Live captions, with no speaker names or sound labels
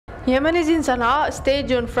Yemenis in Sanaa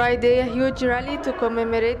staged on Friday a huge rally to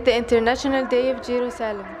commemorate the International Day of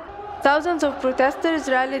Jerusalem. Thousands of protesters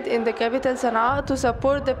rallied in the capital Sanaa to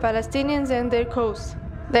support the Palestinians and their cause.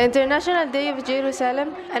 The International Day of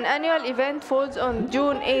Jerusalem, an annual event falls on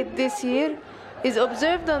June 8 this year, is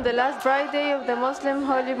observed on the last Friday of the Muslim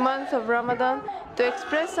holy month of Ramadan to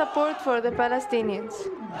express support for the Palestinians.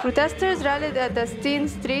 Protesters rallied at the Steen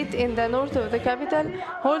Street in the north of the capital,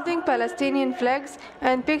 holding Palestinian flags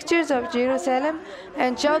and pictures of Jerusalem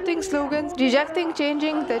and shouting slogans rejecting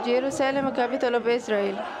changing the Jerusalem capital of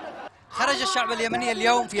Israel. خرج الشعب اليمني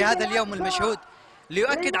اليوم في هذا اليوم المشهود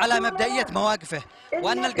ليؤكد على مبدئية مواقفه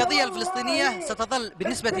وأن القضية الفلسطينية ستظل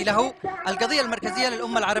بالنسبة له القضية المركزية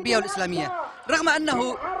للأمة العربية والإسلامية، رغم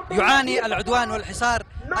أنه يعاني العدوان والحصار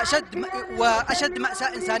أشد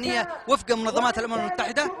مأساة إنسانية وفق منظمات الأمم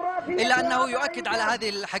المتحدة، إلا أنه يؤكد على هذه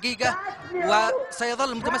الحقيقة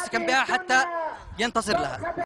وسيظل متمسكا بها حتى ينتصر لها.